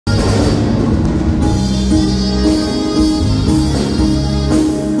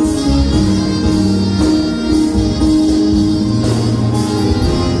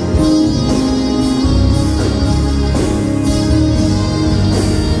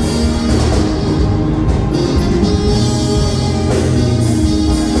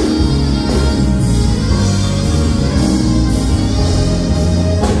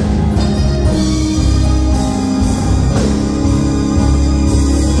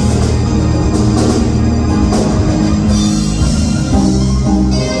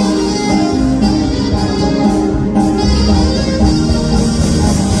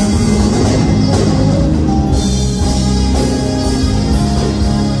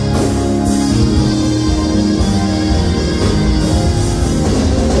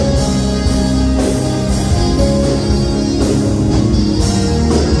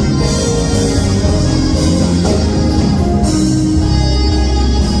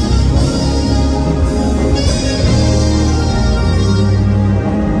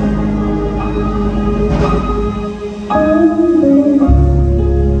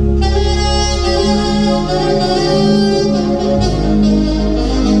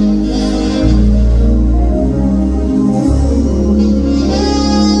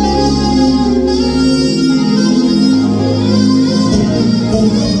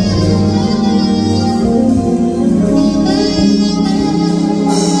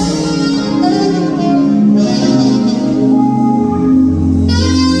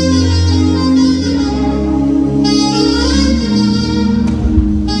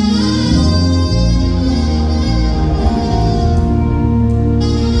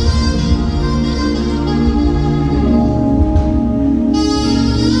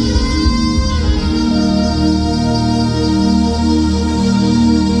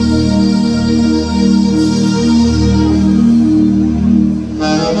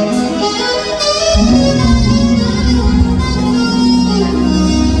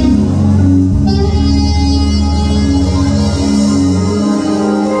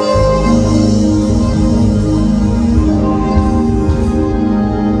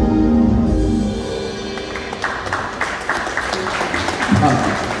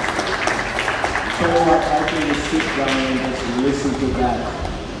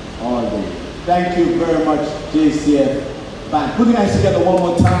Thank you very much, JCF Band. Put your hands together one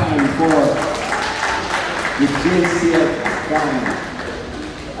more time for the JCF Band.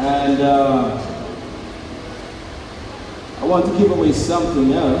 And I want to give away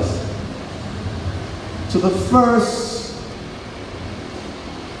something else. To the first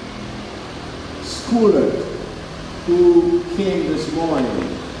schooler who came this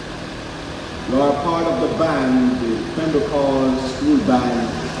morning, you are part of the band, the Pembroke School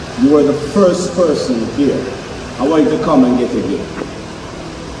Band. You were the first person here. I want you to come and get a gift.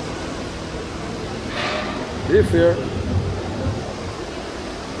 If here.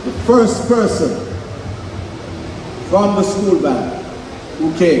 The first person from the school band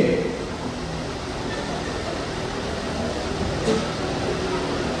who came.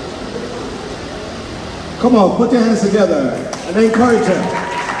 Come on, put your hands together and encourage him.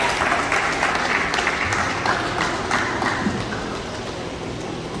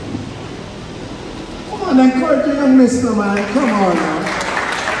 Come on, encourage your young mister, man. Come on now.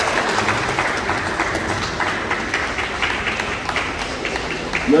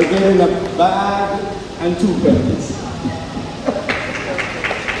 You're getting a bag and 2 pennies.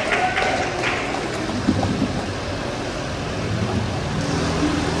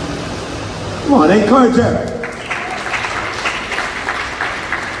 Come on, encourage her.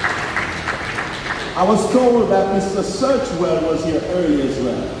 I was told that Mr. Searchwell was here early as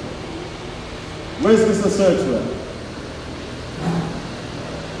well. Where's Mr. Searchwell?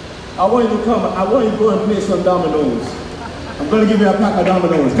 I want you to come. I want you to go and play some dominoes. I'm going to give you a pack of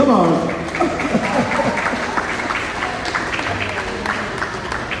dominoes. Come on.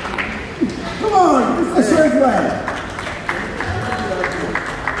 Come on, Mr. Searchwell.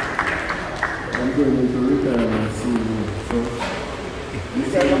 I'm going into retirement soon, so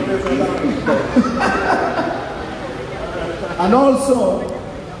and also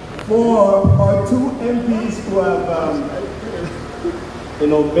for our 2 MPs who have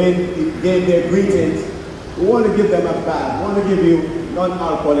gave their greetings, we want to give them a bag. We want to give you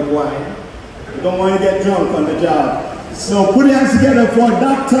non-alcoholic wine. We don't want to get drunk on the job. So put your hands together for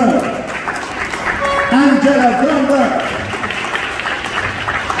Dr. Angela Grumberg.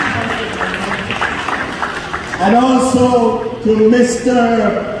 And also to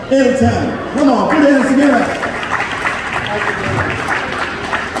Mr. Hilton. Come on, put your hands together.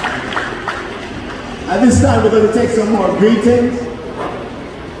 At this time, we're going to take some more greetings.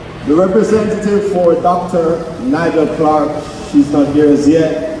 The representative for Dr. Nigel Clark, she's not here as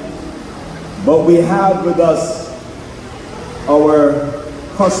yet. But we have with us our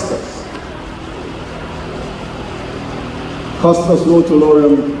Custos. Custos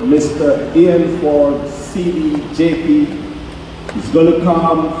Rotolorum, Mr. Ian Forbes, CD, JP, is going to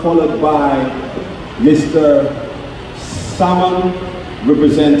come, followed by Mr. Salmon,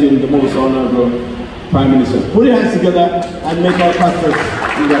 representing the most honorable Prime Minister. Put your hands together and make our pastors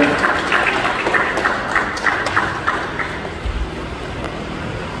do that.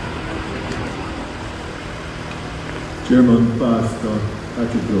 Chairman Pastor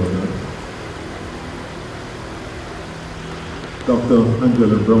Patrick Jordan, Dr.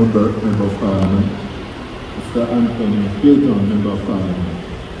 Angela Brownberg, Member of Parliament, Mr. Anthony Hilton, Member of Parliament,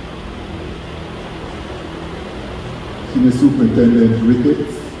 Senior Superintendent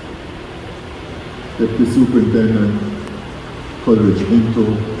Ricketts, Deputy Superintendent Coleridge Minto,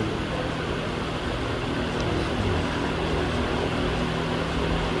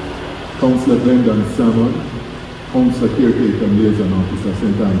 Councillor Glendon Salmon, Councillor Caretaker and Liaison Officer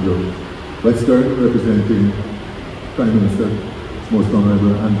St. Andrew Western, representing Prime Minister, Most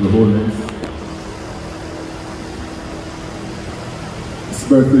Honorable Andrew Holness,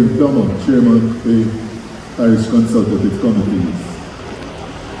 Berkeley Plummer, Chairman of the Irish Consultative Committees,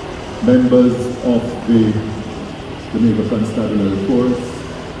 members of the Jamaica Constabulary Force,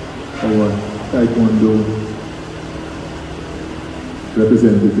 our Taekwondo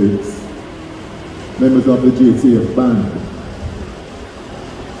representatives, members of the JCF Band,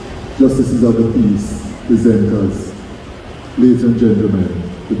 Justices of the Peace, presenters, ladies and gentlemen,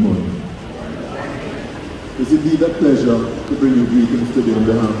 good morning. It's indeed a pleasure to bring you greetings today on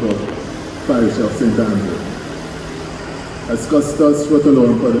behalf of Parish of St. Andrew. As Custos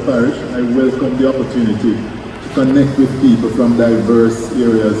Rotolorum for the parish, I welcome the opportunity to connect with people from diverse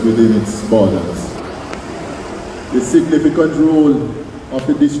areas within its borders. The significant role of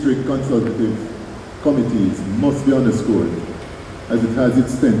the district consultative committees must be underscored, as it has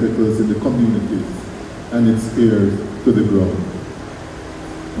its tentacles in the communities and its ears to the ground.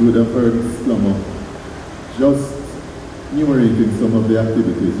 You would have heard Ms. Plummer just enumerating some of the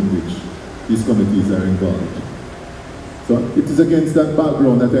activities in which these committees are involved. So So it is against that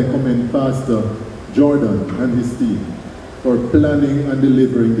background that I commend Pastor Jordan and his team for planning and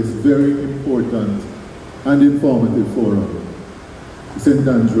delivering this very important and informative forum. St.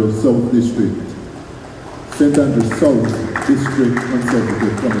 Andrews South District, St. Andrews South District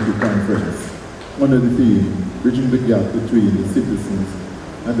Consultative Committee Conference under the theme, Bridging the Gap Between the Citizens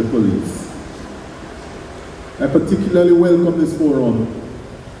and the Police. I particularly welcome this forum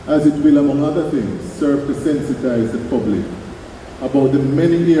as it will, among other things, serve to sensitize the public about the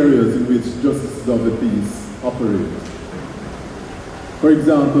many areas in which justices of the peace operate. For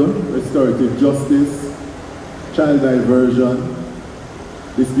example, restorative justice, child diversion,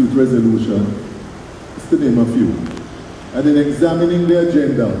 dispute resolution, is to name a few. And in examining the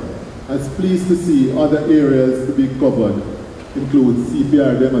agenda, I was pleased to see other areas to be covered include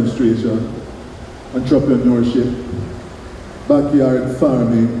CPR demonstration, entrepreneurship, backyard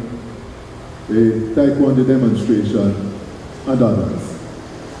farming, a taekwondo demonstration, and others.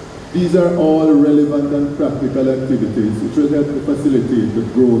 These are all relevant and practical activities which will help to facilitate the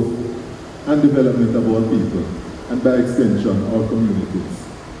growth and development of our people, and by extension, our communities.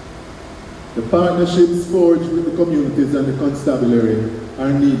 The partnerships forged with the communities and the constabulary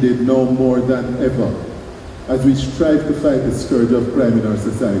are needed now more than ever as we strive to fight the scourge of crime in our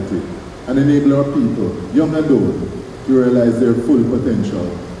society and enable our people, young and old, to realize their full potential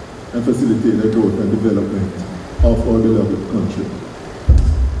and facilitate the growth and development of our beloved country.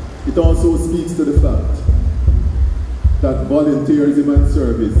 It also speaks to the fact that volunteerism and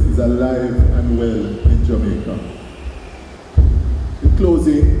service is alive and well in Jamaica. In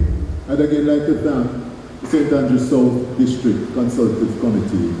closing, I'd again like to thank the St. Andrews South District Consultative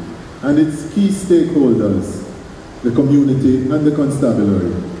Committee and its key stakeholders, the community and the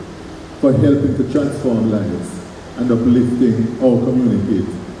constabulary, for helping to transform lives and uplifting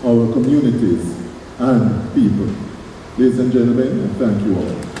our communities and people. Ladies and gentlemen, thank you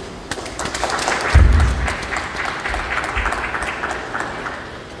all.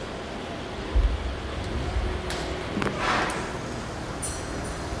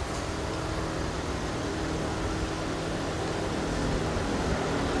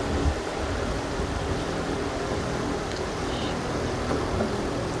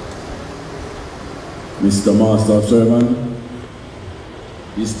 Mr. Master of Sermon,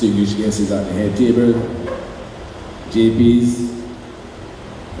 distinguished guests at the head table, JPs,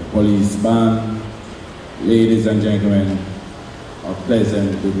 the police band, ladies and gentlemen, a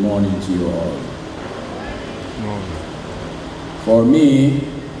pleasant good morning to you all. For me,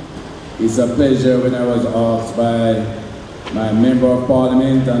 it's a pleasure when I was asked by my Member of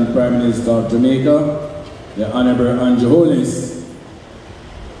Parliament and Prime Minister of Jamaica, the Honorable Andrew Holness,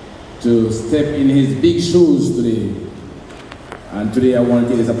 to step in his big shoes today. And today I want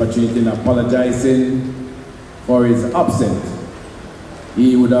to take this opportunity in apologizing for his absence.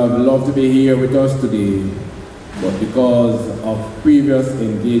 He would have loved to be here with us today, but because of previous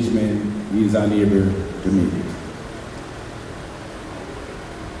engagement, he is unable to make it.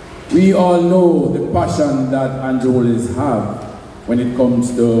 We all know the passion that Andrew Holness have when it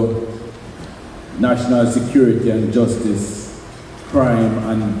comes to national security and justice. Crime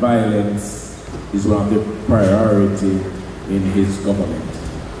and violence is one of the priority in his government.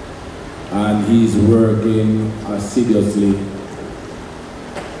 And he's working assiduously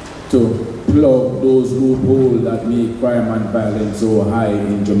to plug those loopholes that make crime and violence so high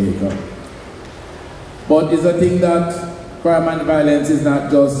in Jamaica. But it's a thing that crime and violence is not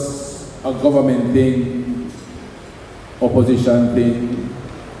just a government thing, opposition thing.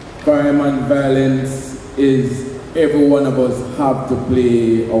 Crime and violence is every one of us have to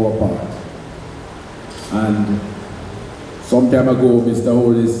play our part. And some time ago, Mr.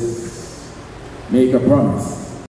 Holness made a promise